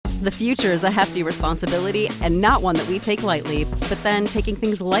The future is a hefty responsibility and not one that we take lightly, but then taking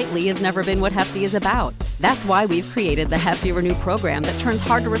things lightly has never been what Hefty is about. That's why we've created the Hefty Renew program that turns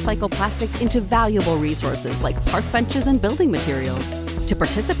hard-to-recycle plastics into valuable resources like park benches and building materials. To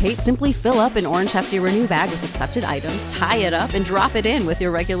participate, simply fill up an orange Hefty Renew bag with accepted items, tie it up, and drop it in with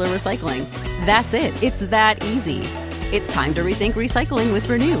your regular recycling. That's it. It's that easy. It's time to rethink recycling with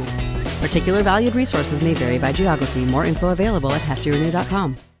Renew. Particular valued resources may vary by geography. More info available at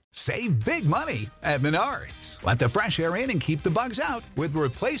heftyrenew.com. Save big money at Menards. Let the fresh air in and keep the bugs out with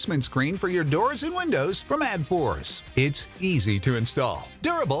replacement screen for your doors and windows from AdForce. It's easy to install,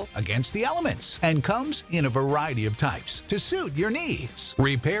 durable against the elements, and comes in a variety of types to suit your needs.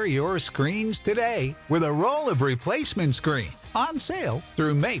 Repair your screens today with a roll of replacement screen. On sale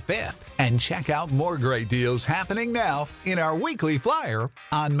through May 5th. And check out more great deals happening now in our weekly flyer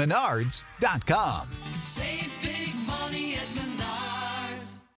on Menards.com. Save big money at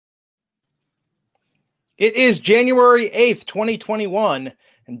Menards. It is January 8th, 2021.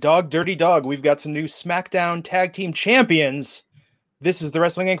 And Dog Dirty Dog, we've got some new SmackDown Tag Team Champions. This is the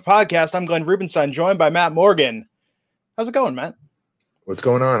Wrestling Inc. podcast. I'm Glenn Rubenstein, joined by Matt Morgan. How's it going, Matt? What's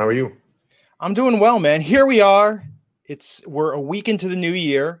going on? How are you? I'm doing well, man. Here we are. We're a week into the new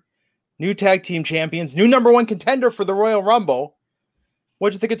year. New tag team champions, new number one contender for the Royal Rumble.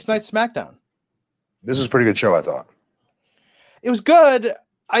 What'd you think of tonight's SmackDown? This was a pretty good show, I thought. It was good.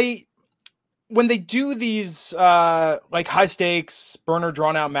 When they do these like high stakes, burner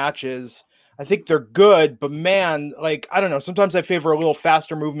drawn out matches, I think they're good, but man, like, I don't know. Sometimes I favor a little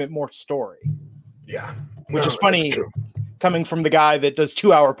faster movement, more story. Yeah. Which is funny coming from the guy that does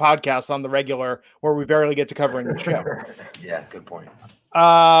 2-hour podcasts on the regular where we barely get to covering the show. Yeah, good point.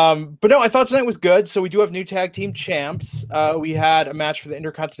 But no, I thought tonight was good. So we do have new tag team champs. We had a match for the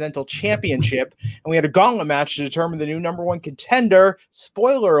Intercontinental Championship, and we had a gauntlet match to determine the new number one contender.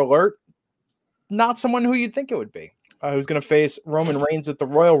 Spoiler alert, not someone who you'd think it would be, who's going to face Roman Reigns at the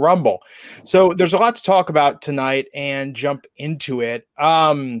Royal Rumble. So there's a lot to talk about tonight and jump into it.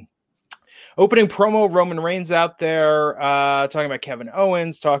 Opening promo, Roman Reigns out there talking about Kevin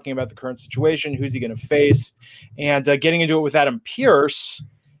Owens, talking about the current situation, who's he going to face, and getting into it with Adam Pearce.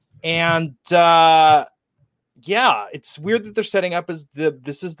 And yeah, it's weird that they're setting up as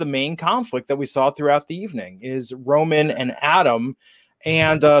this is the main conflict that we saw throughout the evening is Roman and Adam.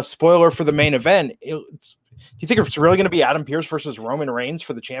 And spoiler for the main event, do you think it's really going to be Adam Pearce versus Roman Reigns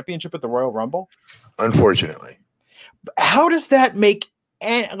for the championship at the Royal Rumble? Unfortunately. How does that make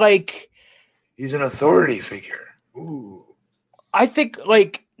he's an authority figure. Ooh. I think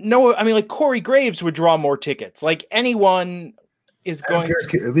Corey Graves would draw more tickets. Like anyone is Adam going Pearce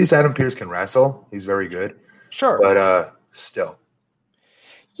at least Adam Pearce can wrestle. He's very good. Sure. But still.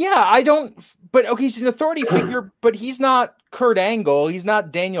 Yeah, he's an authority figure, but he's not Kurt Angle. He's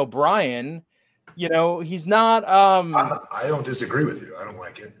not Daniel Bryan. He's not I don't disagree with you. I don't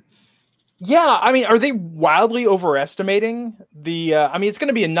like it. Yeah, I mean, are they wildly overestimating the it's going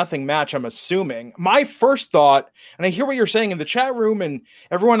to be a nothing match, I'm assuming. My first thought, and I hear what you're saying in the chat room, and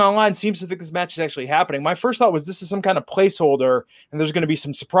everyone online seems to think this match is actually happening. My first thought was this is some kind of placeholder, and there's going to be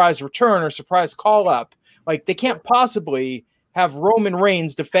some surprise return or surprise call-up. Like, they can't possibly have Roman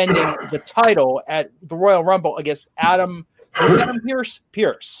Reigns defending the title at the Royal Rumble against Adam Pearce?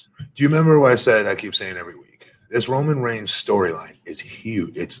 Pearce. Do you remember what I said? I keep saying every week. This Roman Reigns storyline is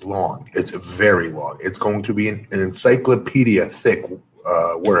huge. It's long. It's very long. It's going to be an encyclopedia thick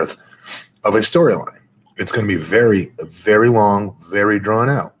worth of a storyline. It's going to be very, very long, very drawn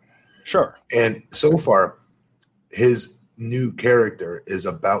out. Sure. And so far, his new character is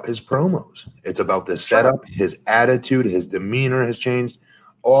about his promos. It's about the setup, his attitude, his demeanor has changed,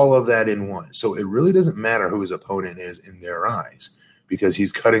 all of that in one. So it really doesn't matter who his opponent is in their eyes because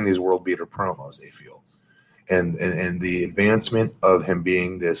he's cutting these world beater promos, they feel. And the advancement of him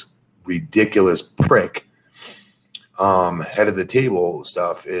being this ridiculous prick, head of the table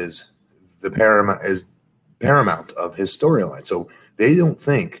stuff is the paramount of his storyline. So they don't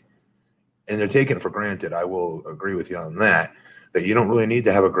think, and they're taking it for granted. I will agree with you on that you don't really need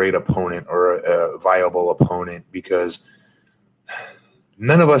to have a great opponent or a viable opponent because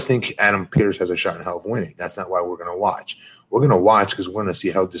none of us think Adam Pearce has a shot in hell of winning. That's not why we're going to watch. We're going to watch because we're going to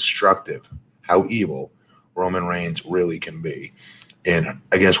see how destructive, how evil Roman Reigns really can be. And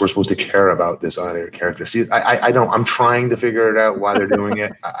I guess we're supposed to care about this other character. See, I don't. I'm trying to figure it out why they're doing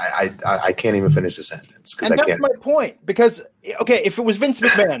it. I can't even finish the sentence because I can't. That's my point. Because if it was Vince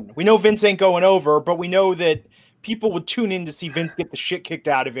McMahon, we know Vince ain't going over, but we know that people would tune in to see Vince get the shit kicked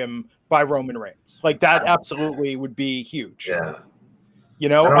out of him by Roman Reigns. Like that, absolutely would be huge. Yeah. I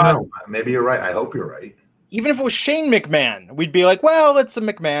don't know. Maybe you're right. I hope you're right. even if it was Shane McMahon, we'd be like, well, it's a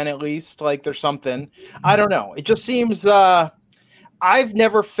McMahon at least. Like there's something. I don't know. It just seems I've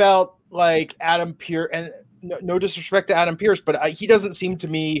never felt like Adam Pearce, and no disrespect to Adam Pearce, but he doesn't seem to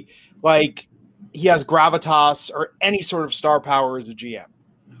me like he has gravitas or any sort of star power as a GM.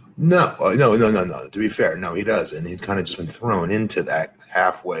 No. To be fair, no, he doesn't. He's kind of just been thrown into that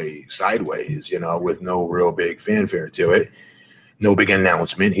halfway sideways, with no real big fanfare to it. No big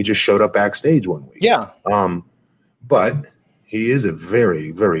announcement. He just showed up backstage one week. Yeah. But he is a very,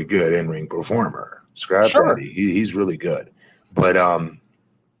 very good in-ring performer. Scrap Sure. Daddy. He's really good. But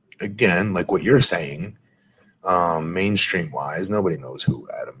again, like what you're saying, mainstream-wise, nobody knows who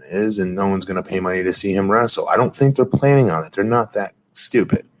Adam is, and no one's going to pay money to see him wrestle. I don't think they're planning on it. They're not that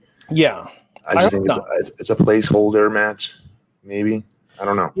stupid. Yeah. I just think it's a placeholder match, maybe. I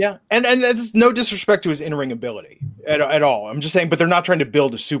don't know. Yeah, and that's no disrespect to his in-ring ability at all. I'm just saying, but they're not trying to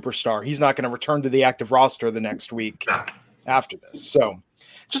build a superstar. He's not going to return to the active roster the next week after this. So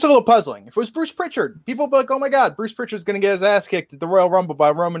just a little puzzling. If it was Bruce Pritchard, people would be like, oh my God, Bruce Pritchard's going to get his ass kicked at the Royal Rumble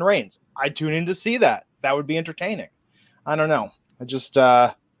by Roman Reigns. I'd tune in to see that. That would be entertaining. I don't know. I just,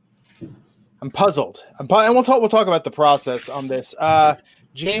 I'm puzzled. And we'll talk about the process on this.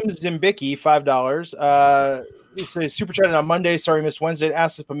 James Zimbicki, $5. He says, super chatted on Monday. Sorry, missed Wednesday.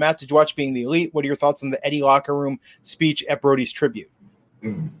 Asked us, but Matt, did you watch Being the Elite? What are your thoughts on the Eddie locker room speech at Brody's tribute?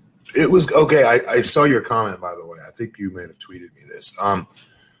 It was okay. I saw your comment, by the way. I think you may have tweeted me this.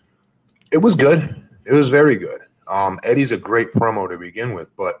 It was good. It was very good. Eddie's a great promo to begin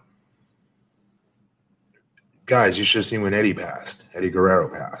with, but guys, you should have seen when Eddie passed. Eddie Guerrero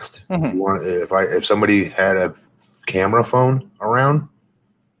passed. Mm-hmm. If somebody had a camera phone around,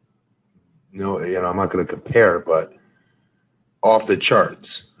 no, I'm not going to compare, but off the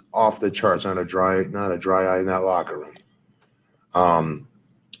charts, not a dry eye in that locker room.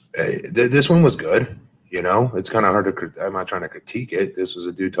 This one was good. It's kind of hard to. I'm not trying to critique it. This was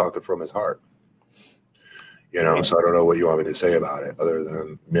a dude talking from his heart. So I don't know what you want me to say about it, other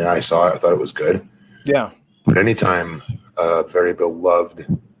than I saw it. I thought it was good. Yeah. But anytime a very beloved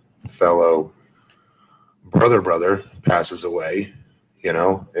fellow brother passes away, in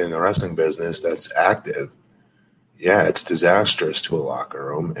the wrestling business that's active, it's disastrous to a locker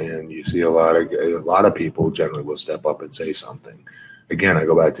room, and you see a lot of people generally will step up and say something. Again, I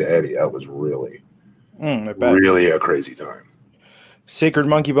go back to Eddie. That was really a crazy time. Sacred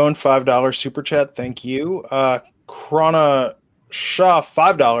Monkey Bone, $5 super chat. Thank you. Krana Shaw,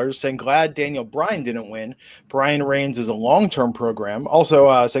 $5, saying glad Daniel Bryan didn't win. Brian Reigns is a long-term program.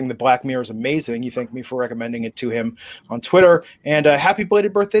 Also saying the Black Mirror is amazing. You thank me for recommending it to him on Twitter. And happy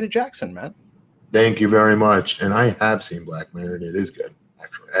belated birthday to Jackson, man. Thank you very much. And I have seen Black Mirror, and it is good.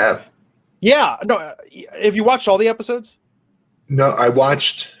 Actually, I have. Yeah. No. Have you watched all the episodes? No, I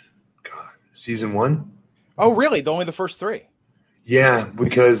watched season 1. Oh, really? Only the first 3? Yeah,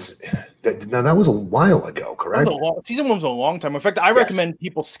 because that was a while ago, correct? Season 1 was a long time. In fact, I recommend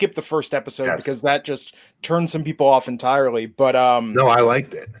people skip the first episode because that just turns some people off entirely. But no, I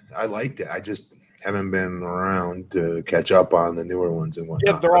liked it. I just haven't been around to catch up on the newer ones and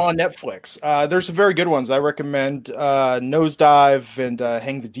whatnot. Yeah, they're all on Netflix. There's some very good ones. I recommend Nosedive and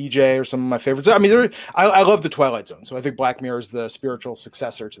Hang the DJ are some of my favorites. I mean, I love the Twilight Zone, so I think Black Mirror is the spiritual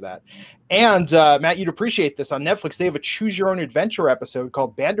successor to that. And Matt, you'd appreciate this. On Netflix, they have a Choose Your Own Adventure episode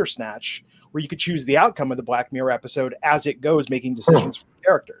called Bandersnatch, where you could choose the outcome of the Black Mirror episode as it goes, making decisions for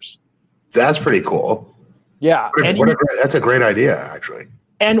characters. That's pretty cool. Yeah. That's a great idea, actually.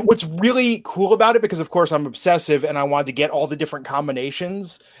 And what's really cool about it, because of course I'm obsessive and I wanted to get all the different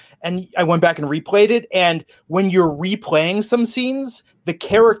combinations, and I went back and replayed it. And when you're replaying some scenes, the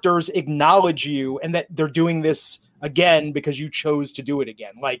characters acknowledge you and that they're doing this again because you chose to do it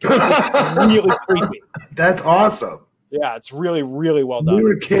again. Like, it's really creepy. That's awesome. Yeah, it's really, really well done. When we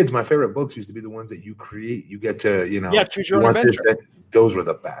were kids, my favorite books used to be the ones that you create. You get to, choose your own adventure. Those were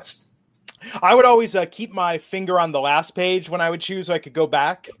the best. I would always keep my finger on the last page when I would choose so I could go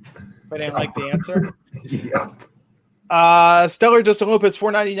back if I didn't like the answer. Yep. Stellar Justin Lopez,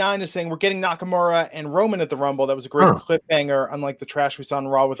 $4.99 is saying we're getting Nakamura and Roman at the Rumble. That was a great cliffhanger, unlike the trash we saw in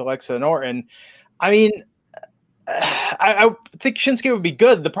Raw with Alexa and Orton. I mean, I think Shinsuke would be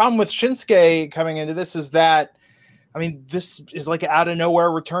good. The problem with Shinsuke coming into this is that, I mean, this is like out of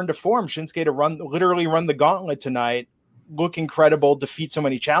nowhere return to form. Shinsuke to literally run the gauntlet tonight, look incredible, defeat so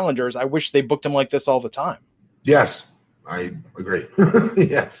many challengers. I wish they booked him like this all the time. Yes, I agree.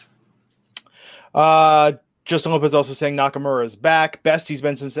 Yes. Justin Lopez also saying Nakamura is back. Best he's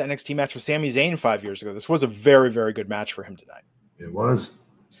been since the NXT match with Sami Zayn 5 years ago. This was a very, very good match for him tonight. It was.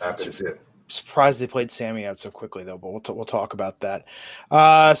 Happy to see it. surprised they played Sammy out so quickly, though, but we'll talk about that.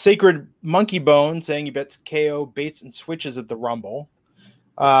 Sacred Monkey Bone saying you bet KO Bates and switches at the Rumble.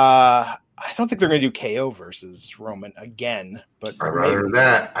 I don't think they're going to do KO versus Roman again, but I'd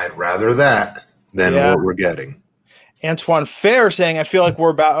rather that than what we're getting. Antoine Fair saying, I feel like we're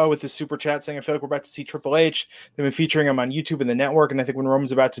about, with the super chat saying, I feel like we're about to see Triple H. They've been featuring him on YouTube and the network. And I think when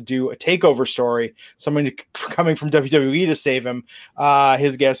Roman's about to do a takeover story, someone coming from WWE to save him,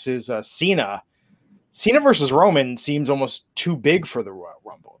 his guess is Cena. Cena versus Roman seems almost too big for the Royal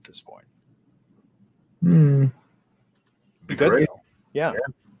Rumble at this point. Be good. Yeah.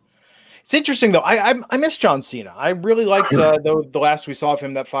 It's interesting, though. I miss John Cena. I really liked the last we saw of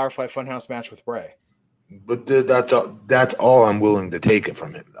him, that Firefly Funhouse match with Bray. But that's all I'm willing to take it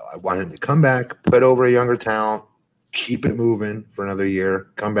from him, though. I want him to come back, put over a younger talent, keep it moving for another year,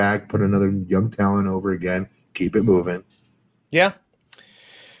 come back, put another young talent over again, keep it moving. Yeah.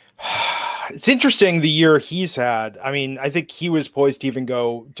 It's interesting the year he's had. I mean, I think he was poised to even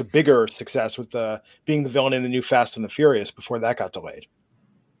go to bigger success with being the villain in the new Fast and the Furious before that got delayed.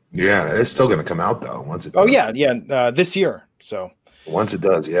 Yeah, it's still going to come out, though, once it does. Oh, yeah, this year. So once it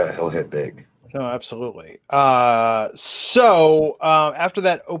does, he'll hit big. No, absolutely. So after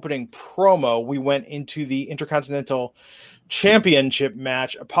that opening promo, we went into the Intercontinental Championship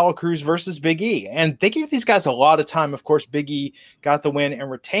match, Apollo Crews versus Big E. And they gave these guys a lot of time. Of course, Big E got the win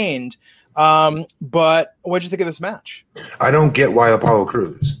and retained. But what'd you think of this match? I don't get why Apollo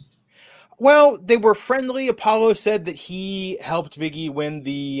Crews. Well, they were friendly. Apollo said that he helped Big E win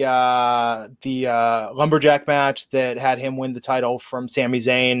the lumberjack match that had him win the title from Sami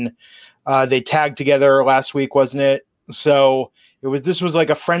Zayn. They tagged together last week, wasn't it? So this was like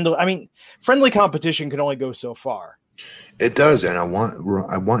a friendly competition can only go so far. It does, and I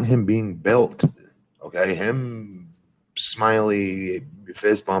want him being built. Okay, him smiley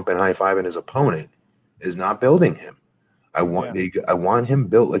fist bumping, high fiving his opponent is not building him. I want him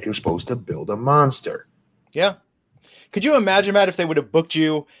built like you're supposed to build a monster. Yeah. Could you imagine, Matt, if they would have booked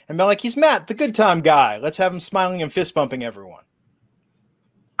you and been like, he's Matt, the good time guy. Let's have him smiling and fist bumping everyone.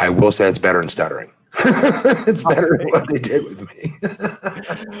 I will say it's better than stuttering. It's better than what they did with me.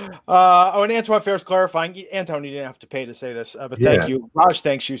 And Antoine Fair's clarifying. Antoine, you didn't have to pay to say this, but thank you. Raj,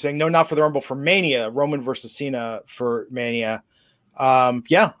 thanks you, saying no, not for the Rumble, for Mania. Roman versus Cena for Mania. I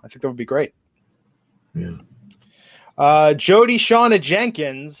think that would be great. Yeah. Jody Shauna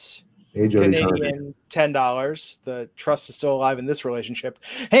Jenkins. Hey, Jody Canadian $10. The trust is still alive in this relationship.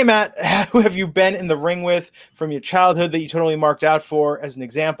 Hey, Matt, who have you been in the ring with from your childhood that you totally marked out for? As an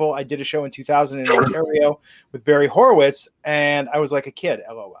example, I did a show in 2000 in Ontario with Barry Horowitz, and I was like a kid,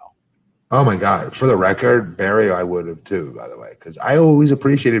 LOL. Oh, my God. For the record, Barry, I would have too, by the way, because I always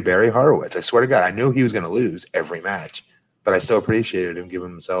appreciated Barry Horowitz. I swear to God, I knew he was going to lose every match, but I still appreciated him giving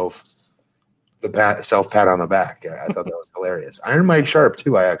himself the self-pat on the back. I thought that was hilarious. Iron Mike Sharp,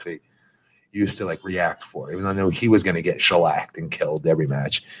 too, I actually used to react for, even though I knew he was going to get shellacked and killed every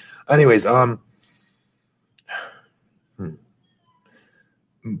match. Anyways,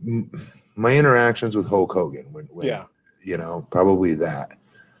 my interactions with Hulk Hogan, when probably that,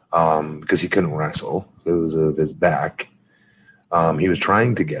 because he couldn't wrestle because of his back. He was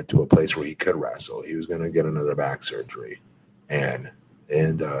trying to get to a place where he could wrestle. He was going to get another back surgery, and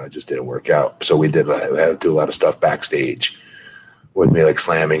just didn't work out. So we had to do a lot of stuff backstage with me,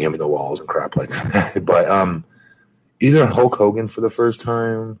 slamming him in the walls and crap like that. But either Hulk Hogan for the first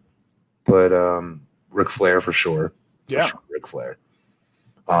time, but Ric Flair for sure. Ric Flair.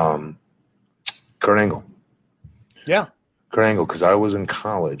 Kurt Angle. Yeah. Kurt Angle, because I was in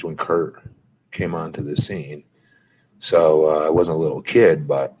college when Kurt came onto the scene. So I wasn't a little kid,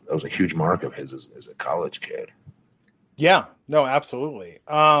 but that was a huge mark of his as a college kid. Yeah. No, absolutely.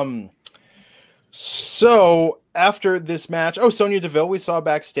 So after this match, Sonya Deville we saw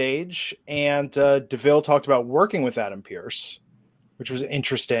backstage, and Deville talked about working with Adam Pearce, which was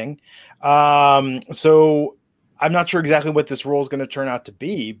interesting. So I'm not sure exactly what this role is going to turn out to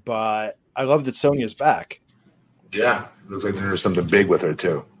be, but I love that Sonya's back. Yeah, it looks like there's something big with her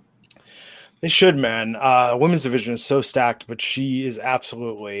too. They should, man. Women's division is so stacked, but she is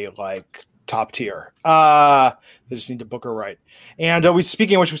absolutely top tier. They just need to book her right. And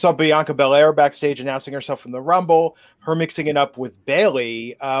speaking of which, we saw Bianca Belair backstage announcing herself from the Rumble, her mixing it up with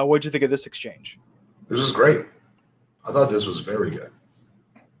Bayley. What'd you think of this exchange? This was great. I thought this was very good.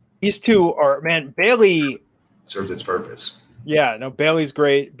 These two Bayley served its purpose. Yeah, no, Bayley's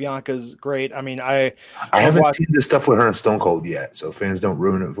great. Bianca's great. I mean, I haven't seen this stuff with her and Stone Cold yet, so fans don't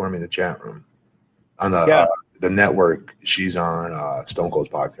ruin it for me in the chat room. On the network, she's on Stone Cold's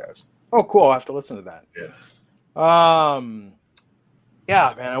podcast. Oh, cool. I'll have to listen to that. Yeah.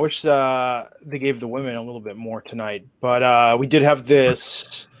 Yeah, man, I wish they gave the women a little bit more tonight. But we did have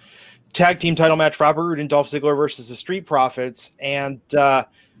this tag team title match, Robert Roode and Dolph Ziggler versus the Street Profits. And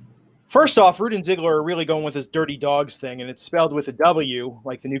first off, Roode and Ziggler are really going with this Dirty Dogs thing, and it's spelled with a W,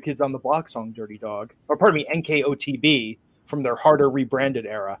 like the New Kids on the Block song, Dirty Dog. Or pardon me, NKOTB from their harder rebranded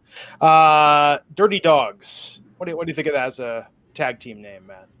era. Dirty Dogs. What do you think of that as a tag team name,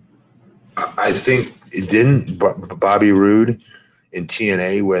 Matt? I think it didn't Bobby Roode in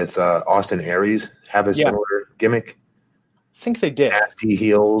TNA with Austin Aries have a similar gimmick. I think they did. Nasty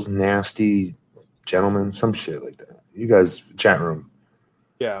heels, nasty gentlemen, some shit like that. You guys, chat room.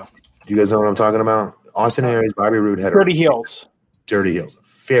 Yeah. Do you guys know what I'm talking about? Austin Aries, Bobby Roode had Dirty Heels. Dirty Heels.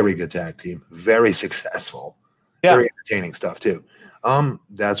 Very good tag team. Very successful. Yeah. Very entertaining stuff, too.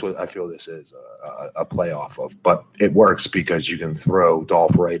 That's what I feel this is a playoff of. But it works because you can throw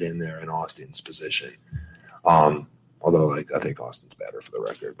Dolph right in there in Austin's position. Although, I think Austin's better for the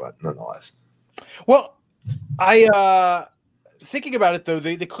record, but nonetheless. Well, I thinking about it though,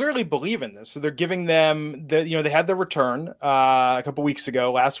 they clearly believe in this, so they're giving them they had their return a couple weeks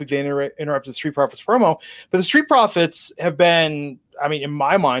ago. Last week they interrupted the Street Profits promo, but the Street Profits have been, I mean, in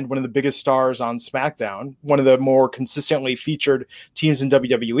my mind, one of the biggest stars on SmackDown, one of the more consistently featured teams in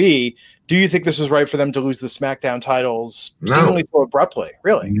WWE. Do you think this was right for them to lose the SmackDown titles seemingly so abruptly?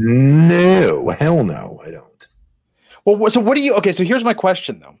 Really? No, hell no, I don't. Well, so what do you? Okay, so here's my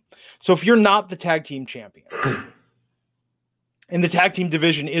question though. So if you're not the tag team champion, and the tag team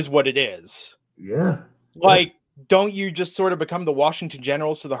division is what it is, Yeah. don't you just sort of become the Washington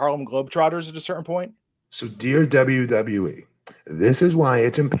Generals to the Harlem Globetrotters at a certain point? So, dear WWE, this is why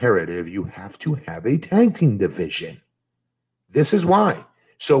it's imperative you have to have a tag team division. This is why.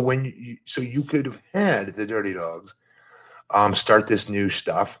 So you could have had the Dirty Dogs start this new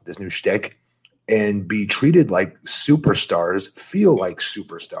stuff, this new shtick, and be treated like superstars, feel like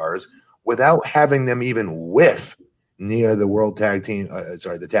superstars, without having them even whiff near the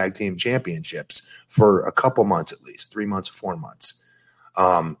the tag team championships for a couple months at least, 3 months, 4 months.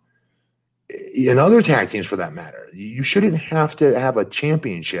 In other tag teams, for that matter, you shouldn't have to have a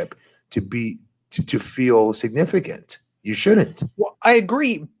championship to feel significant. You shouldn't. Well, I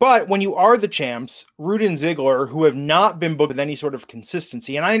agree, but when you are the champs, Roode and Ziggler, who have not been booked with any sort of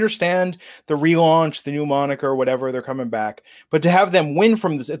consistency, and I understand the relaunch, the new moniker, whatever, they're coming back, but to have them win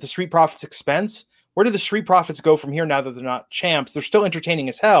from this at the Street Profits expense, where do the Street Profits go from here now that they're not champs? They're still entertaining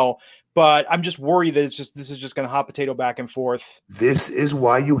as hell, but I'm just worried that this is just going to hot potato back and forth. This is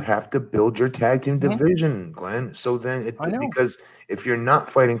why you have to build your tag team division, Glenn. So then, because if you're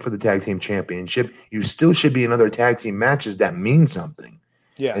not fighting for the tag team championship, you still should be in other tag team matches that mean something.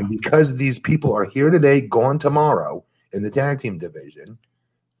 Yeah. And because these people are here today, gone tomorrow in the tag team division,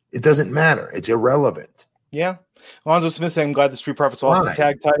 it doesn't matter. It's irrelevant. Yeah. Alonzo Smith saying, I'm glad the Street Profits lost the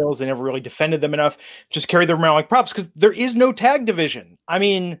tag titles. They never really defended them enough. Just carry them around like props because there is no tag division. I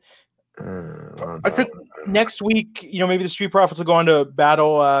mean, I think next week, maybe the Street Profits will go on to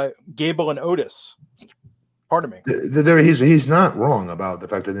battle Gable and Otis. Pardon me. He's not wrong about the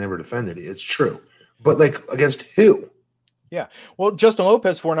fact that they never defended it. It's true. But against who? Yeah. Well, Justin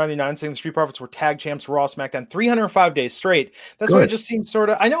Lopez, $4.99, saying the Street Profits were tag champs for Raw, SmackDown 305 days straight. That's why it just seems sort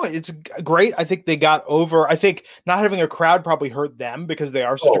of, I know it's great. I think they got over. I think not having a crowd probably hurt them because they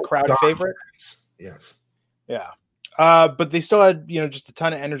are such a crowd favorite. Yes. Yeah. But they still had, just a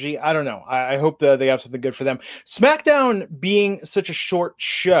ton of energy. I don't know. I hope that they have something good for them. SmackDown being such a short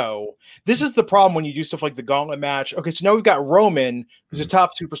show, this is the problem when you do stuff like the Gauntlet match. Okay, so now we've got Roman, who's a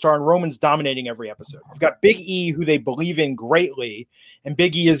top superstar, and Roman's dominating every episode. We've got Big E, who they believe in greatly, and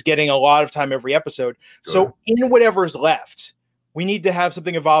Big E is getting a lot of time every episode. Sure. So in whatever's left, we need to have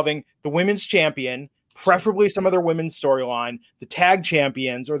something involving the women's champion, preferably some other women's storyline, the tag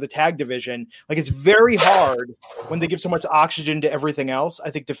champions or the tag division. It's very hard when they give so much oxygen to everything else.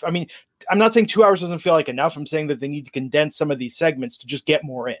 I think, I'm not saying 2 hours doesn't feel like enough. I'm saying that they need to condense some of these segments to just get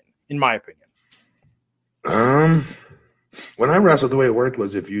more in my opinion. When I wrestled, the way it worked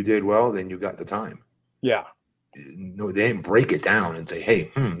was if you did well, then you got the time. Yeah. No, they didn't break it down and say, hey,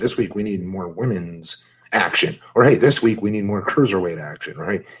 this week we need more women's action. Or, hey, this week we need more cruiserweight action,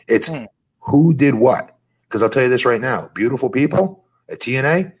 right? It's who did what? Because I'll tell you this right now. Beautiful people at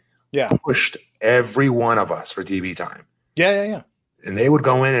TNA pushed every one of us for TV time. Yeah. And they would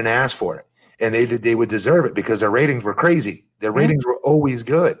go in and ask for it. And they would deserve it because their ratings were crazy. Their ratings were always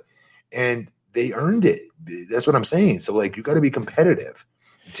good. And they earned it. That's what I'm saying. So, you got to be competitive.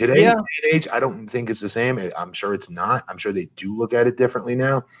 Today's day and age, I don't think it's the same. I'm sure it's not. I'm sure they do look at it differently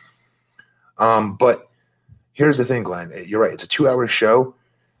now. But here's the thing, Glenn. You're right. It's a 2-hour show.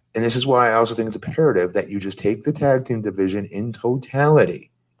 And this is why I also think it's imperative that you just take the tag team division in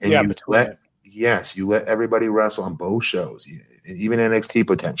totality. And Yeah, you between it. you let everybody wrestle on both shows, even NXT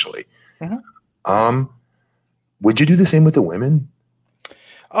potentially. Mhm. Would you do the same with the women?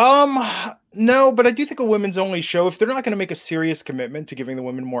 No, but I do think a women's only show, if they're not going to make a serious commitment to giving the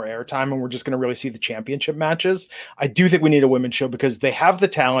women more airtime and we're just going to really see the championship matches, I do think we need a women's show because they have the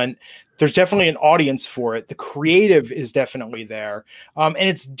talent. There's definitely an audience for it. The creative is definitely there. And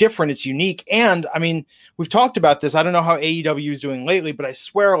it's different. It's unique. And I mean, we've talked about this. I don't know how AEW is doing lately, but I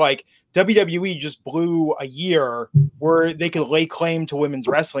swear like WWE just blew a year where they could lay claim to women's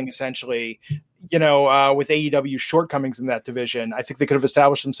wrestling essentially. With AEW's shortcomings in that division, I think they could have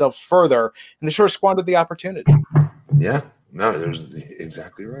established themselves further, and they sort of squandered the opportunity. Yeah, no, there's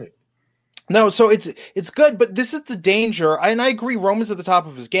exactly right. No, so it's good, but this is the danger. And I agree, Roman's at the top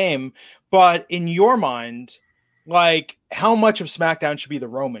of his game, but in your mind, like how much of SmackDown should be the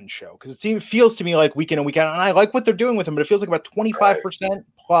Roman show? Because it feels to me like week in and week out, and I like what they're doing with him, but it feels like about 25%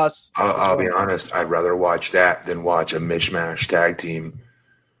 plus. I'll be honest, I'd rather watch that than watch a mishmash tag team.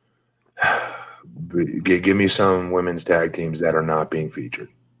 Give me some women's tag teams that are not being featured.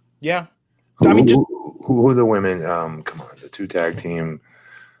 Yeah. Who are the women? Come on, the 2 tag team.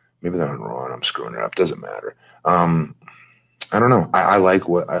 Maybe they're on Raw and I'm screwing it up. Doesn't matter. I don't know. I like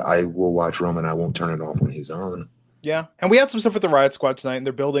what I will watch Roman. I won't turn it off when he's on. Yeah. And we had some stuff with the Riot Squad tonight, and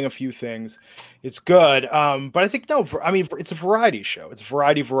they're building a few things. It's good. But I think, it's a variety show. It's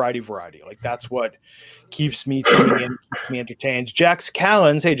variety. Like that's what keeps me tuning in, keeps me entertained. Jax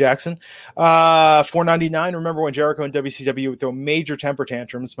Callens. Hey, Jackson. $4.99. Remember when Jericho and WCW would throw major temper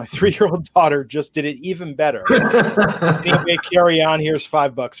tantrums? My 3-year-old daughter just did it even better. Anyway, carry on. Here's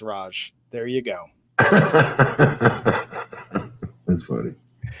 $5, Raj. There you go. That's funny.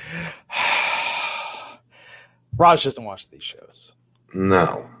 Raj doesn't watch these shows.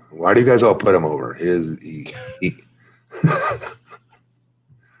 No. Why do you guys all put him over?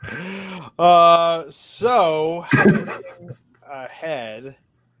 So ahead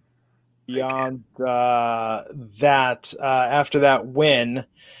beyond that, after that win,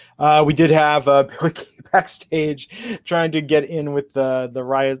 we did have Billie Kay backstage trying to get in with the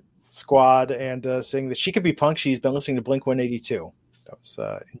Riot Squad and saying that she could be Punk. She's been listening to Blink 182. That was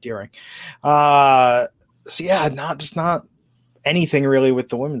endearing. So yeah, not anything really with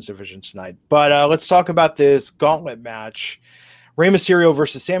the women's division tonight. But let's talk about this gauntlet match. Rey Mysterio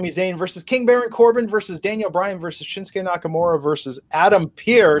versus Sami Zayn versus King Baron Corbin versus Daniel Bryan versus Shinsuke Nakamura versus Adam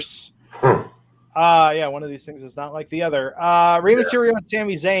Pearce. Yeah, one of these things is not like the other. Rey Mysterio and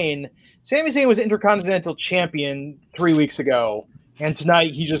Sami Zayn. Sami Zayn was Intercontinental Champion 3 weeks ago, and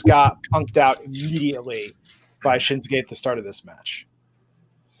tonight he just got punked out immediately by Shinsuke at the start of this match.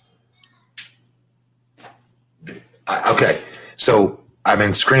 Okay, so I've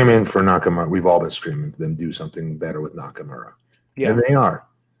been screaming for Nakamura. We've all been screaming for them to do something better with Nakamura, and they are.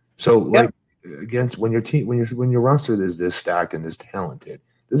 So, against when your roster is this stacked and this talented,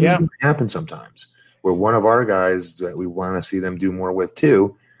 this is going to happen sometimes. Where one of our guys that we want to see them do more with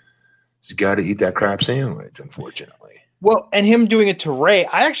too, has got to eat that crap sandwich. Unfortunately, well, and him doing it to Rey,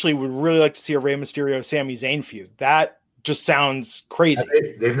 I actually would really like to see a Rey Mysterio Sami Zayn feud. That just sounds crazy.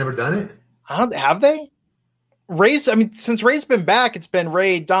 They've never done it. Have they? Since Ray's been back, it's been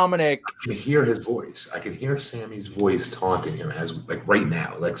Ray, Dominic. I can hear his voice. I can hear Sammy's voice taunting him as like right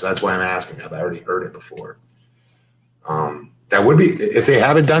now. Like so that's why I'm asking. I've already heard it before. That would be if they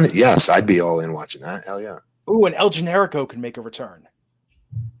haven't done it. Yes, I'd be all in watching that. Hell yeah. Ooh, and El Generico can make a return.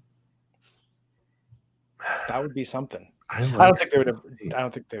 That would be something. I don't think they would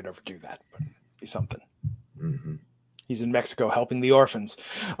ever do that, but it'd be something. Mm-hmm. He's in Mexico helping the orphans.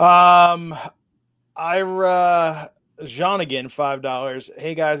 Ira Jean again, $5.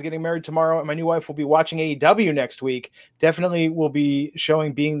 Hey guys, getting married tomorrow, and my new wife will be watching AEW next week. Definitely will be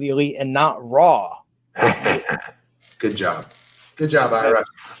showing Being the Elite and not Raw. Good job, Ira.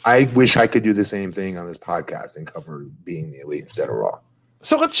 I wish I could do the same thing on this podcast and cover Being the Elite instead of Raw.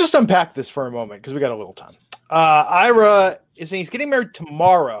 So let's just unpack this for a moment because we got a little time. Ira is saying he's getting married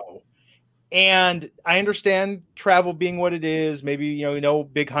tomorrow. And I understand travel being what it is, maybe, no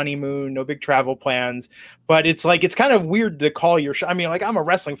big honeymoon, no big travel plans, but it's kind of weird to call your show. I mean, like I'm a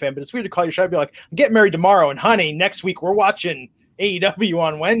wrestling fan, but it's weird to call your show and be like, I'm getting married tomorrow. And honey, next week we're watching AEW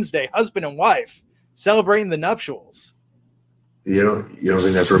on Wednesday, husband and wife celebrating the nuptials. You don't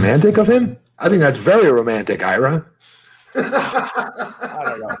think that's romantic of him? I think that's very romantic, Ira. I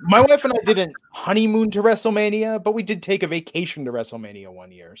don't know. My wife and I didn't honeymoon to WrestleMania, but we did take a vacation to WrestleMania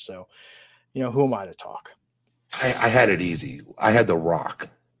one year. So, who am I to talk? I had it easy. I had The Rock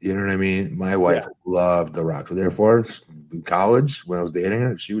You know what I mean? My wife loved The Rock. So therefore, in college, when I was dating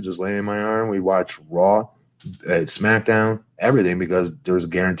her, she would just lay in my arm. We'd watch Raw, SmackDown, everything, because there was a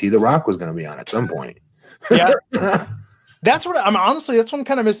guarantee The Rock was going to be on at some point. Yeah. That's what I'm honestly, that's what I'm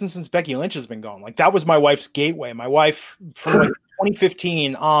kind of missing since Becky Lynch has been gone. Like, that was my wife's gateway. My wife from like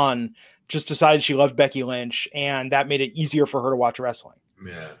 2015 on just decided she loved Becky Lynch, and that made it easier for her to watch wrestling.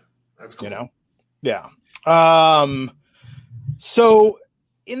 Yeah. That's cool. You know? Yeah. So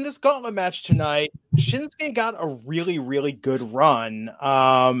in this gauntlet match tonight, Shinsuke got a really, really good run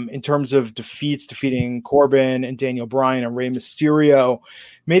in terms of defeating Corbin and Daniel Bryan and Rey Mysterio.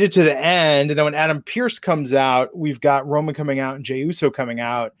 Made it to the end, and then when Adam Pearce comes out, we've got Roman coming out and Jey Uso coming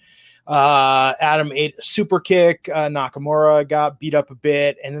out. Adam ate a super kick. Nakamura got beat up a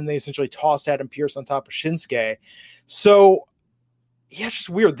bit, and then they essentially tossed Adam Pearce on top of Shinsuke. So, yeah, it's just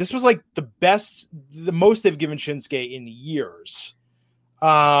weird. This was like the most they've given Shinsuke in years.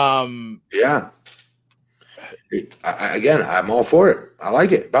 Yeah. Again, I'm all for it. I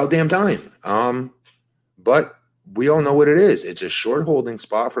like it. About damn time. But we all know what it is. It's a short holding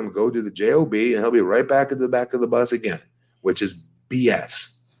spot from go to the JOB, and he'll be right back at the back of the bus again, which is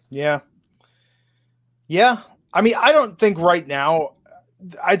BS. Yeah. Yeah. I mean, I don't think right now,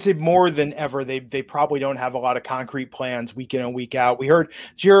 I'd say more than ever, they probably don't have a lot of concrete plans week in and week out. We heard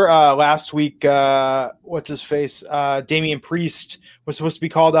last week, what's his face? Damian Priest was supposed to be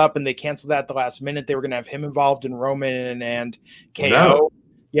called up, and they canceled that at the last minute. They were going to have him involved in Roman and KO. No.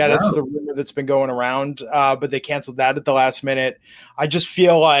 Yeah, that's the rumor that's been going around, but they canceled that at the last minute. I just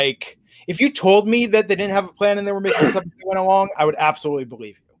feel like if you told me that they didn't have a plan and they were making this up as they went along, I would absolutely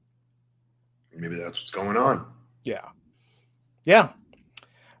believe you. Maybe that's what's going on. Yeah. Yeah.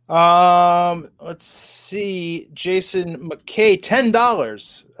 Let's see. Jason McKay,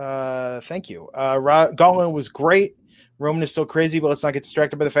 $10. Thank you. Gauntlet was great. Roman is still crazy, but let's not get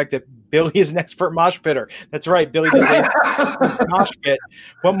distracted by the fact that Billy is an expert mosh pitter. That's right. Billy does a mosh pit.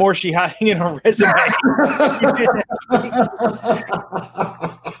 What more is she hiding in her resume?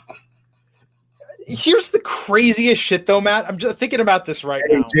 Here's the craziest shit, though, Matt. I'm just thinking about this right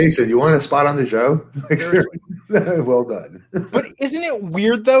now. Jason, you want a spot on the show? Well done. But isn't it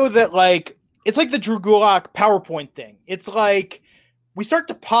weird, though, that like it's like the Drew Gulak PowerPoint thing? It's like we start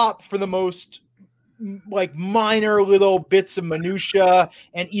to pop for the most like minor little bits of minutia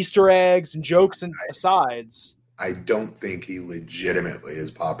and Easter eggs and jokes and asides. I don't think he legitimately is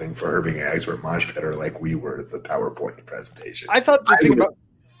popping for her being an expert mosh pitter like we were at the PowerPoint presentation. I thought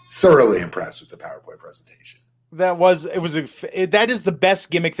thoroughly impressed with the PowerPoint presentation. That is the best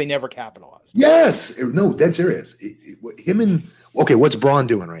gimmick they never capitalized. Yes. No, dead serious. What's Braun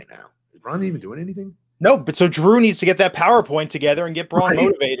doing right now? Is Braun even doing anything? No, but so Drew needs to get that PowerPoint together and get Braun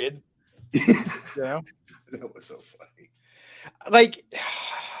motivated. You know? That was so funny. Like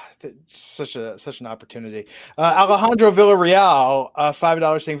such an opportunity. Alejandro Villarreal,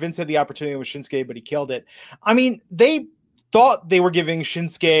 $5 saying Vince had the opportunity with Shinsuke, but he killed it. I mean, they thought they were giving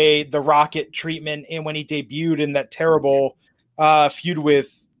Shinsuke the Rocket treatment and when he debuted in that terrible feud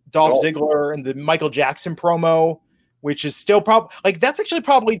with Dolph Ziggler and the Michael Jackson promo, which is still that's actually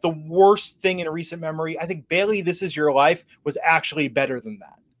probably the worst thing in recent memory. I think Bayley, This Is Your Life was actually better than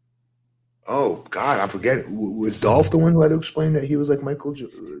that. Oh God, I'm forgetting. Was Dolph the one who had to explain that he was like Michael?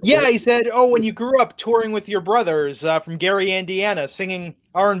 Yeah, he said, when you grew up touring with your brothers from Gary, Indiana, singing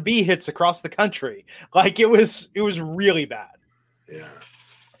R&B hits across the country, like it was really bad. Yeah.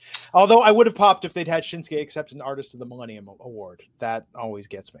 Although I would have popped if they'd had Shinsuke accept an Artist of the Millennium award. That always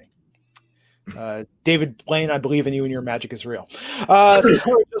gets me. David Blaine, I believe in you and your magic is real.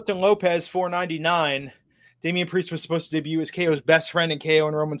 Justin Lopez, $4.99. Damian Priest was supposed to debut as KO's best friend, and KO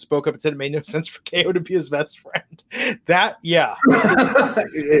and Roman spoke up and said it made no sense for KO to be his best friend. It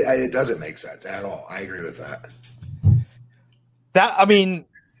doesn't make sense at all. I agree with that.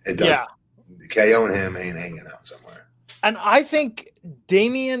 It does. Yeah. KO and him ain't hanging out somewhere. And I think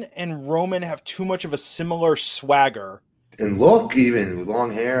Damian and Roman have too much of a similar swagger. And look, even long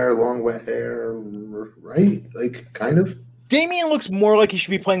hair, long wet hair, right? Like, kind of. Damian looks more like he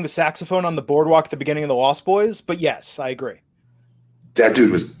should be playing the saxophone on the boardwalk at the beginning of the Lost Boys, but yes, I agree. That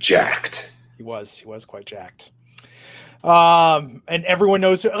dude was jacked. He was quite jacked. And everyone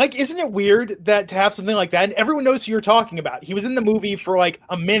knows, like, isn't it weird that to have something like that, and everyone knows who you're talking about? He was in the movie for like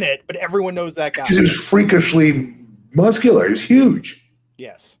a minute, but everyone knows that guy. Because he was freakishly muscular. He was huge.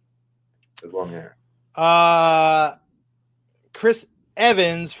 Yes. With long hair. Chris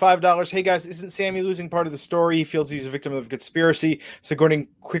Evans, $5. Hey guys, isn't Sammy losing part of the story? He feels he's a victim of a conspiracy, so Gordon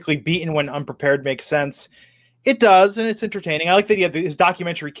quickly beaten when unprepared makes sense. It does, and it's entertaining. I like that he had his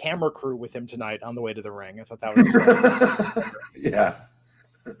documentary camera crew with him tonight on the way to the ring. I thought that was yeah.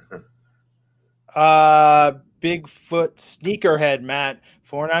 Bigfoot Sneakerhead, Matt,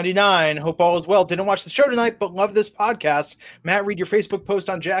 $4.99. Hope all is well. Didn't watch the show tonight, but love this podcast. Matt, read your Facebook post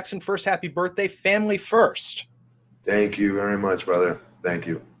on Jackson first. Happy birthday. Family first. Thank you very much, brother. Thank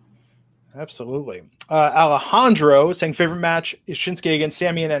you. Absolutely. Alejandro saying favorite match is Shinsuke against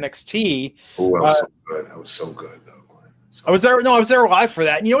Sammy in NXT. Oh, that was so good. That was so good, though. I was there. No, I was there live for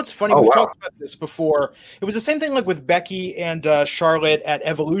that. And you know what's funny? We've wow. talked about this before. It was the same thing like with Becky and Charlotte at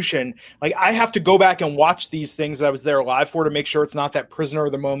Evolution. Like I have to go back and watch these things that I was there live for to make sure it's not that prisoner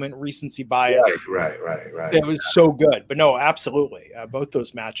of the moment recency bias. Right. It was so good. But no, absolutely. Both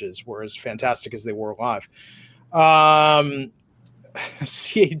those matches were as fantastic as they were live.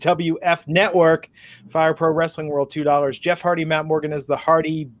 CAWF Network, Fire Pro Wrestling World, $2. Jeff Hardy, Matt Morgan as the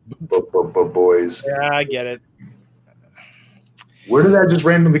Hardy boys. Yeah, I get it. Where did that just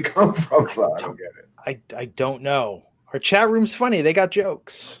randomly come from? I don't get it. I don't know. Our chat room's funny. They got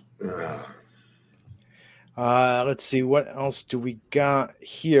jokes. Let's see. What else do we got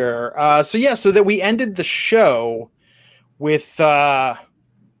here? So that we ended the show with we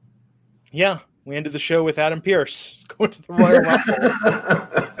ended the show with Adam Pearce going to the Royal Rumble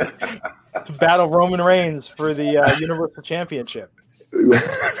to battle Roman Reigns for the Universal Championship.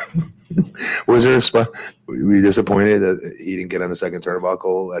 Was there a spot? Were you disappointed that he didn't get on the second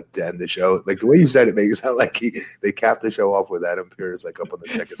turnbuckle at the end of the show? Like the way you said it makes it sound like they capped the show off with Adam Pearce like up on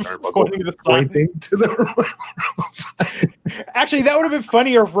the second turnbuckle, pointing to the Royal sign. Actually, that would have been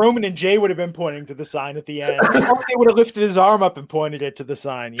funnier if Roman and Jay would have been pointing to the sign at the end. Or they would have lifted his arm up and pointed it to the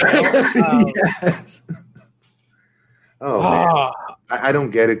sign. You know? Yes. Oh man, I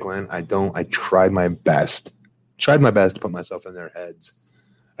don't get it, Glenn. I don't. I tried my best to put myself in their heads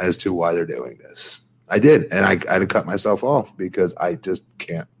as to why they're doing this. I did, and I had to cut myself off because I just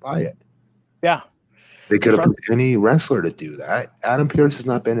can't buy it. Yeah. They could have put any wrestler to do that. Adam Pearce has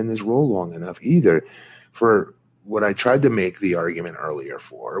not been in this role long enough either for what I tried to make the argument earlier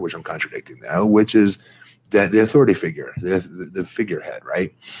for, which I'm contradicting now, which is that the authority figure, the figurehead,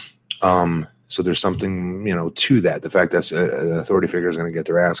 right? So there's something, to that. The fact that an authority figure is going to get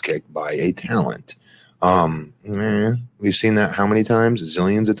their ass kicked by a talent. We've seen that how many times?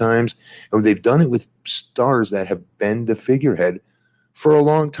 Zillions of times. And they've done it with stars that have been the figurehead for a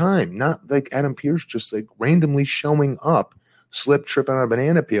long time. Not like Adam Pearce just like randomly showing up, tripping on a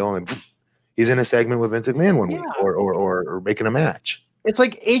banana peel, and he's in a segment with Vince McMahon one week or making a match. It's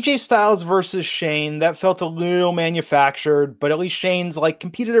like AJ Styles versus Shane. That felt a little manufactured, but at least Shane's like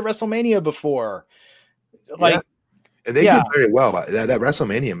competed at WrestleMania before. And they did very well. That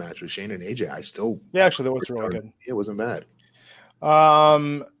WrestleMania match with Shane and AJ, actually, that was really good. It wasn't bad.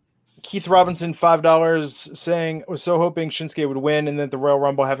 Keith Robinson, $5, saying, was so hoping Shinsuke would win and then the Royal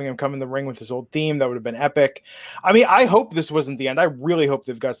Rumble, having him come in the ring with his old theme. That would have been epic. I mean, I hope this wasn't the end. I really hope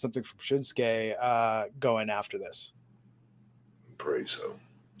they've got something from Shinsuke going after this. Pray so.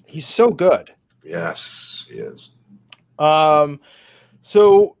 He's so good. Yes, he is.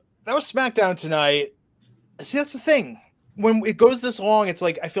 So that was SmackDown tonight. See, that's the thing. When it goes this long, it's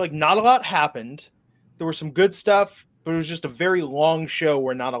like I feel like not a lot happened. There was some good stuff, but it was just a very long show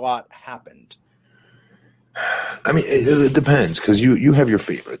where not a lot happened. I mean, it depends because you have your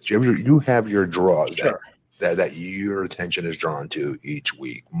favorites. You have your draws Sure. that your attention is drawn to each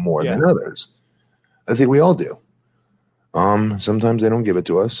week more than others. I think we all do. Sometimes they don't give it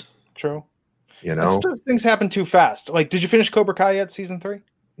to us. True. Sometimes things happen too fast. Like, did you finish Cobra Kai yet? Season 3?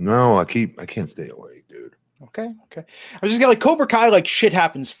 No, I can't stay awake, dude. Okay. I was just getting like Cobra Kai, like shit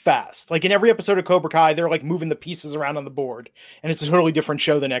happens fast. Like in every episode of Cobra Kai, they're like moving the pieces around on the board, and it's a totally different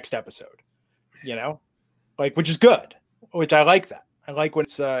show the next episode. Which is good. Which I like that. I like when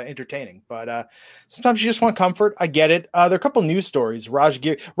it's entertaining. But sometimes you just want comfort. I get it. There are a couple news stories.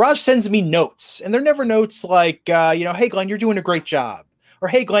 Raj sends me notes, and they're never notes like, hey Glenn, you're doing a great job. Or,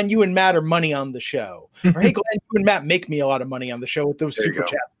 hey, Glenn, you and Matt are money on the show. Or, hey, Glenn, you and Matt make me a lot of money on the show with those super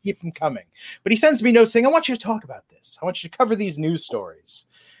chats. Keep them coming. But he sends me notes saying, I want you to talk about this. I want you to cover these news stories.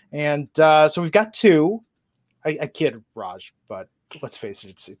 And so we've got two. I kid, Raj, but let's face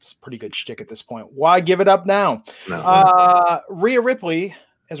it, it's pretty good shtick at this point. Why give it up now? No. Rhea Ripley,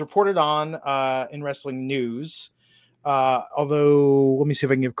 as reported on in Wrestling News, although let me see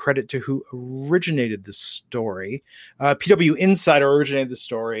if I can give credit to who originated this story. PW Insider originated the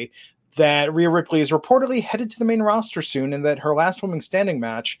story that Rhea Ripley is reportedly headed to the main roster soon, and that her last woman standing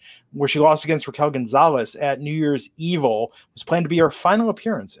match, where she lost against Raquel Gonzalez at New Year's Evil, was planned to be her final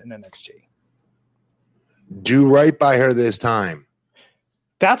appearance in NXT. Do right by her this time.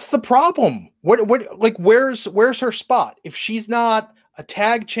 That's the problem. Where's her spot? If she's not a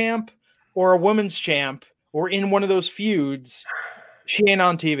tag champ or a women's champ, or in one of those feuds, She ain't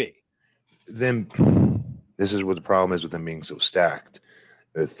on TV. Then this is what the problem is with them being so stacked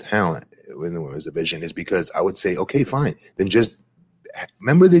with talent in the women's division is because I would say, okay, fine. Then just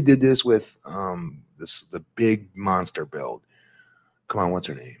remember they did this with the big monster build. Come on, what's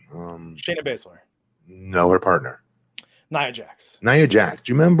her name? Shayna Baszler. No, her partner. Nia Jax. Nia Jax.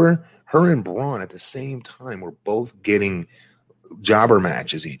 Do you remember her and Braun at the same time were both getting jobber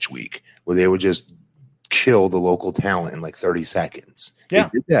matches each week where they would just kill the local talent in like 30 seconds. Yeah.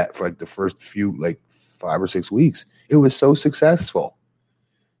 They did that for like the first few, like 5 or 6 weeks. It was so successful.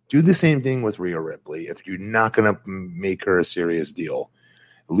 Do the same thing with Rhea Ripley. If you're not going to make her a serious deal,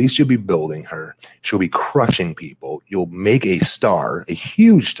 at least you'll be building her. She'll be crushing people. You'll make a star, a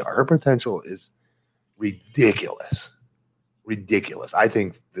huge star. Her potential is ridiculous. Ridiculous. I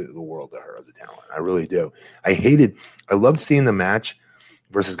think the world of her as a talent. I really do. I loved seeing the match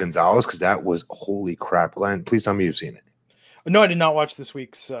versus Gonzalez because that was holy crap. Glenn, please tell me you've seen it. No, I did not watch this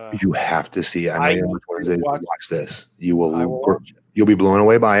week's. You have to see it. I know watch this. Watch it. You'll be blown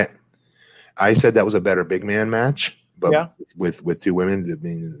away by it. I said that was a better big man match, but with two women, I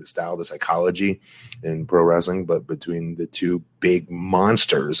mean, the style, the psychology in pro wrestling, but between the two big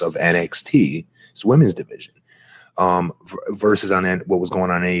monsters of NXT, it's women's division. Versus on what was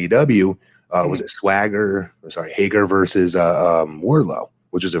going on in AEW, was it Hager versus Wardlow,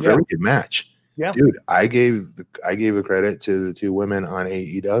 which was a very good match. Yeah, dude, I gave a credit to the two women on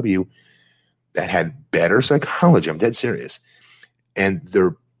AEW that had better psychology. I'm dead serious, and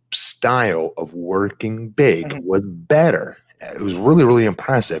their style of working big was better. It was really, really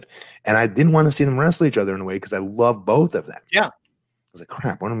impressive, and I didn't want to see them wrestle each other in a way because I love both of them. Yeah. I was like,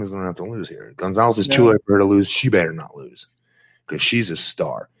 crap, one of them is going to have to lose here. Gonzalez is too late for her to lose. She better not lose because she's a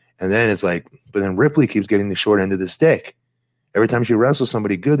star. And then it's like, but then Ripley keeps getting the short end of the stick. Every time she wrestles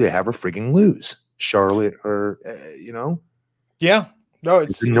somebody good, they have her freaking lose. Charlotte, Yeah. No,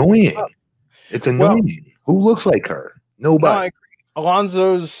 it's annoying. It's annoying. Who looks like her? Nobody. No, I agree.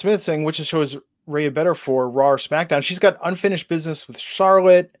 Alonzo Smith saying, which show is Rhea better for, Raw or SmackDown? She's got unfinished business with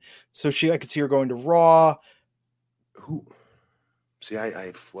Charlotte, so I could see her going to Raw. Who? See,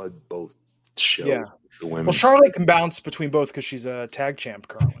 I flood both shows with the women. Well, Charlotte can bounce between both because she's a tag champ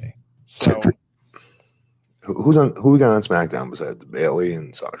currently. So, who we got on SmackDown besides Bayley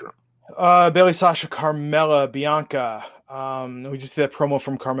and Sasha? Bayley, Sasha, Carmella, Bianca. We just did that promo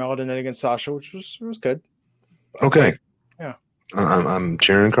from Carmella tonight against Sasha, which was good. Okay. Yeah. I'm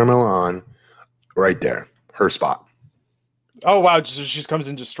cheering Carmella on right there. Her spot. Oh wow! She just comes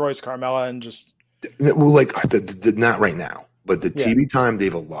and destroys Carmella and just. Well, like not right now. But the TV time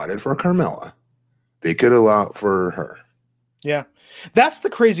they've allotted for Carmella, they could allow for her. Yeah. That's the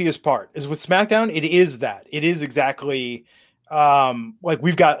craziest part is with SmackDown. It is exactly like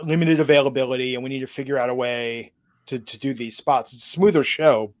we've got limited availability and we need to figure out a way to do these spots. It's a smoother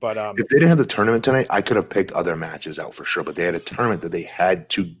show, but if they didn't have the tournament tonight, I could have picked other matches out for sure. But they had a tournament that they had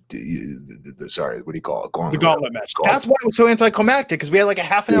to. What do you call it? The gauntlet match. That's why it was so anticlimactic because we had like a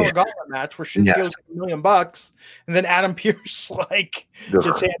half an hour gauntlet match where Shinsuke was like $1 million, and then Adam Pearce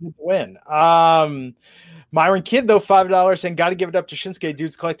gets handed the win. Myron Kidd though $5 saying got to give it up to Shinsuke.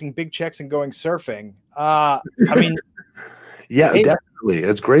 Dude's collecting big checks and going surfing. I mean. Yeah, definitely.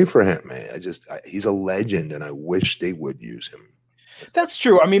 It's great for him, man. He's a legend, and I wish they would use him. That's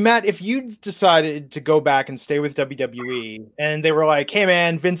true. I mean, Matt, if you decided to go back and stay with WWE, and they were like, "Hey,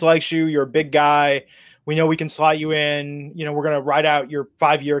 man, Vince likes you. You're a big guy. We know we can slot you in. You know, we're gonna ride out your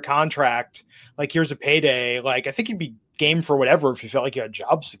 5-year contract. Like, here's a payday." Like, I think you'd be game for whatever if you felt like you had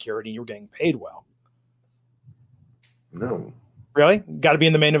job security and you were getting paid well. No, really, got to be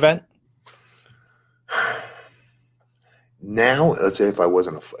in the main event. Now, let's say if I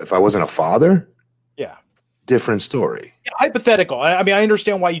wasn't a father, different story. Yeah, hypothetical. I mean, I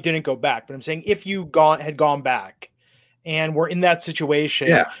understand why you didn't go back, but I'm saying if you had gone back and were in that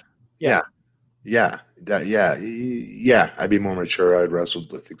situation, I'd be more mature. I'd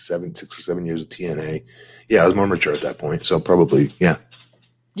wrestled, I think 6 or 7 years of TNA. Yeah, I was more mature at that point, so probably, yeah.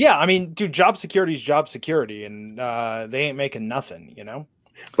 Yeah, I mean, dude, job security is job security, and they ain't making nothing, you know.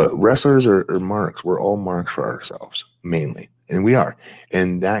 But wrestlers are marks. We're all marks for ourselves, mainly. And we are.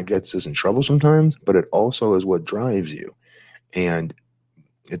 And that gets us in trouble sometimes, but it also is what drives you. And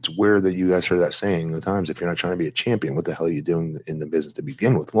it's where that you guys heard that saying the times, if you're not trying to be a champion, what the hell are you doing in the business to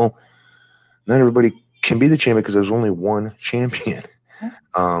begin with? Well, not everybody can be the champion because there's only one champion.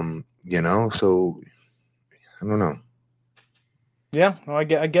 So I don't know. Yeah, well, I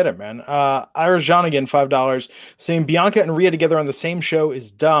get it, man. Irish John again, $5, saying Bianca and Rhea together on the same show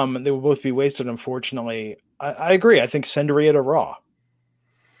is dumb. They will both be wasted, unfortunately. I agree. I think send Rhea to Raw.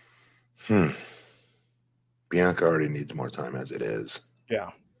 Bianca already needs more time as it is.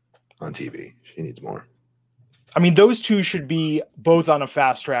 Yeah. On TV. She needs more. I mean, those two should be both on a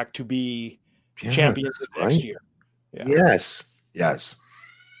fast track to be champions next year. Yeah. Yes.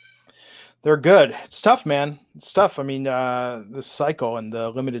 They're good. It's tough, man. It's tough. I mean, the cycle and the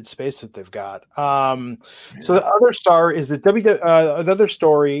limited space that they've got. So the other star is that the other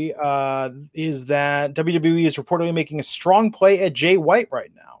story is that WWE is reportedly making a strong play at Jay White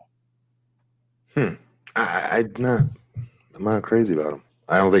right now. I'm not crazy about him.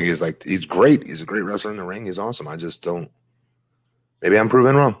 I don't think he's great. He's a great wrestler in the ring. He's awesome. I just don't. Maybe I'm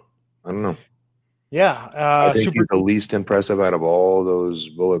proven wrong. I don't know. Yeah. I think he's the least impressive out of all those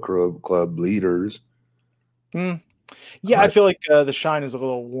Bullet Club leaders. Yeah, I feel like the shine is a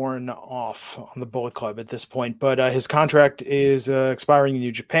little worn off on the Bullet Club at this point, but his contract is expiring in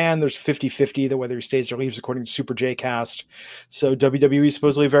New Japan. There's 50-50 that whether he stays or leaves, according to Super J-Cast. So WWE is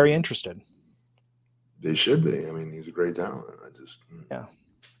supposedly very interested. They should be. I mean, he's a great talent. Yeah.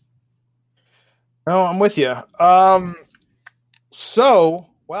 No, I'm with you. So,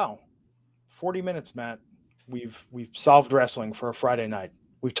 wow. 40 minutes, Matt. We've solved wrestling for a Friday night.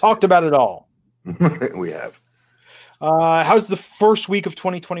 We've talked about it all. We have. How's the first week of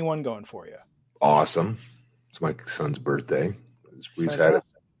 2021 going for you? Awesome. It's my son's birthday. We had it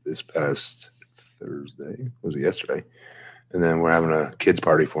this past Thursday. Was it yesterday? And then we're having a kids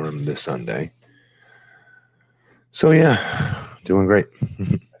party for him this Sunday. So yeah, doing great.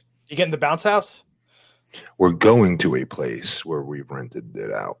 You getting the bounce house? We're going to a place where we've rented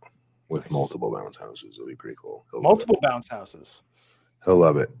it out with multiple bounce houses. It'll be pretty cool. Multiple bounce houses. He'll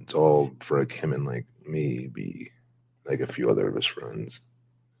love it. It's all for like him and like maybe like a few other of his friends.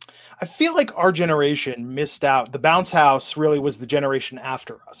 I feel like our generation missed out. The bounce house really was the generation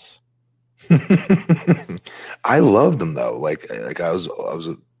after us. I loved them though. Like I was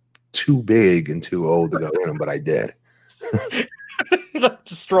too big and too old to go in them, but I did.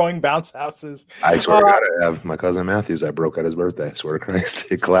 Destroying bounce houses. I swear to God, I have my cousin Matthews. I broke at his birthday. I swear to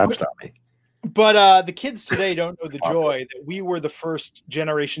Christ, it collapsed on me. But the kids today don't know the joy that we were the first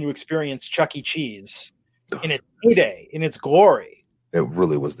generation to experience Chuck E. Cheese in its heyday, in its glory. It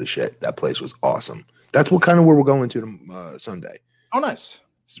really was the shit. That place was awesome. That's what kind of where we're going to Sunday. Oh, nice.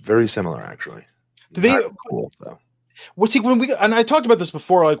 It's very similar, actually. Do they? Not cool though. Well, see, and I talked about this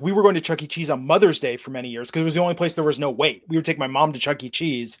before, like we were going to Chuck E. Cheese on Mother's Day for many years because it was the only place there was no wait. We would take my mom to Chuck E.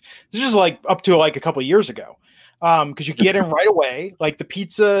 Cheese. This is like up to like a couple of years ago. Because you get in right away. Like the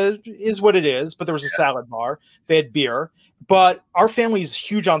pizza is what it is, but there was a salad bar. They had beer. But our family is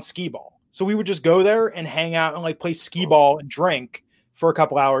huge on skee ball. So we would just go there and hang out and like play skee ball and drink for a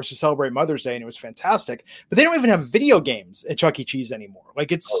couple hours to celebrate Mother's Day. And it was fantastic. But they don't even have video games at Chuck E. Cheese anymore.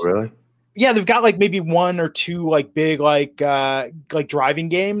 Like it's really? Yeah, they've got like maybe one or two like big like driving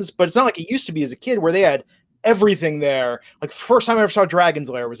games, but it's not like it used to be as a kid where they had everything there. Like first time I ever saw Dragon's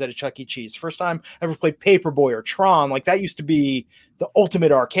Lair was at a Chuck E. Cheese. First time I ever played Paperboy or Tron. Like that used to be the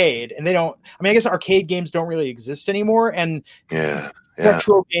ultimate arcade. And they don't, I mean, I guess arcade games don't really exist anymore. And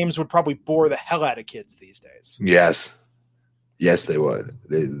retro games would probably bore the hell out of kids these days. Yes, they would.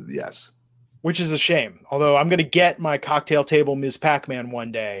 Yes. Which is a shame. Although I'm going to get my cocktail table Ms. Pac-Man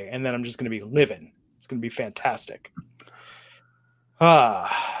one day, and then I'm just going to be living. It's going to be fantastic.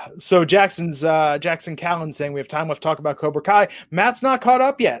 So Jackson Callan saying we have time left to talk about Cobra Kai. Matt's not caught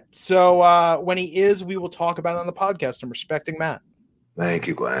up yet. So when he is, we will talk about it on the podcast. I'm respecting Matt. Thank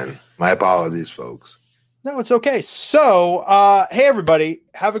you, Glenn. My apologies, folks. No, it's okay. So, hey, everybody,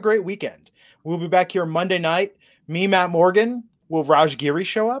 have a great weekend. We'll be back here Monday night. Me, Matt Morgan. Will Raj Giri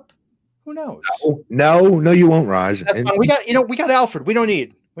show up? Who knows? No, you won't, Raj. That's fine. We got Alfred. We don't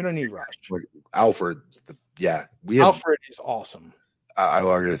need Raj. Alfred. Alfred is awesome. I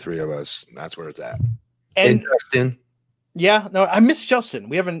argue the three of us. That's where it's at. And Justin. Yeah, no, I miss Justin.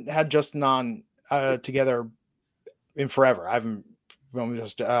 We haven't had Justin on together in forever. I haven't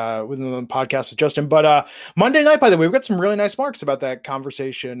just within the podcast with Justin. But Monday night, by the way, we've got some really nice marks about that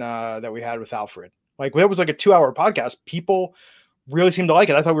conversation that we had with Alfred. Like that was like a 2-hour podcast. People really seemed to like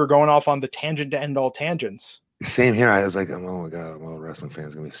it. I thought we were going off on the tangent to end all tangents. Same here. I was like, oh my God, all wrestling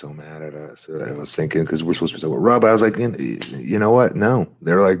fans going to be so mad at us. So I was thinking, because we're supposed to be talking about Rob, I was like, you know what? No.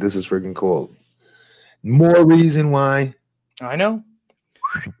 They're like, this is freaking cool. More reason why. I know.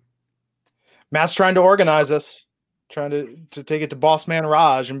 Matt's trying to organize us, trying to take it to Boss Man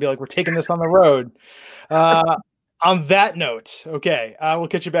Raj and be like, we're taking this on the road. On that note, okay, we'll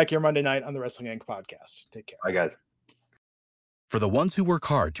catch you back here Monday night on the Wrestling Inc. podcast. Take care. Bye, guys. For the ones who work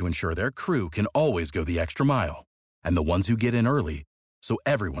hard to ensure their crew can always go the extra mile, and the ones who get in early so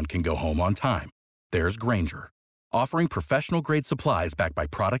everyone can go home on time, there's Grainger, offering professional-grade supplies backed by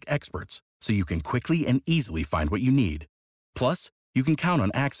product experts so you can quickly and easily find what you need. Plus, you can count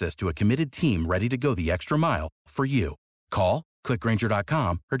on access to a committed team ready to go the extra mile for you. Call, click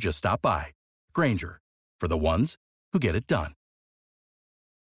Grainger.com, or just stop by. Grainger, for the ones who get it done.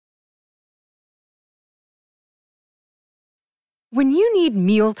 When you need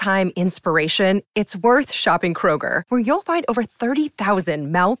mealtime inspiration, it's worth shopping Kroger, where you'll find over 30,000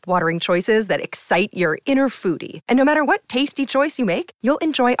 mouth-watering choices that excite your inner foodie. And no matter what tasty choice you make, you'll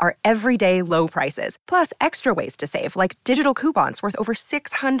enjoy our everyday low prices, plus extra ways to save, like digital coupons worth over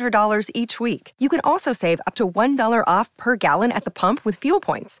 $600 each week. You can also save up to $1 off per gallon at the pump with fuel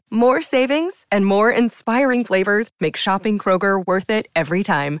points. More savings and more inspiring flavors make shopping Kroger worth it every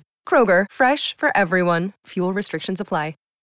time. Kroger, fresh for everyone. Fuel restrictions apply.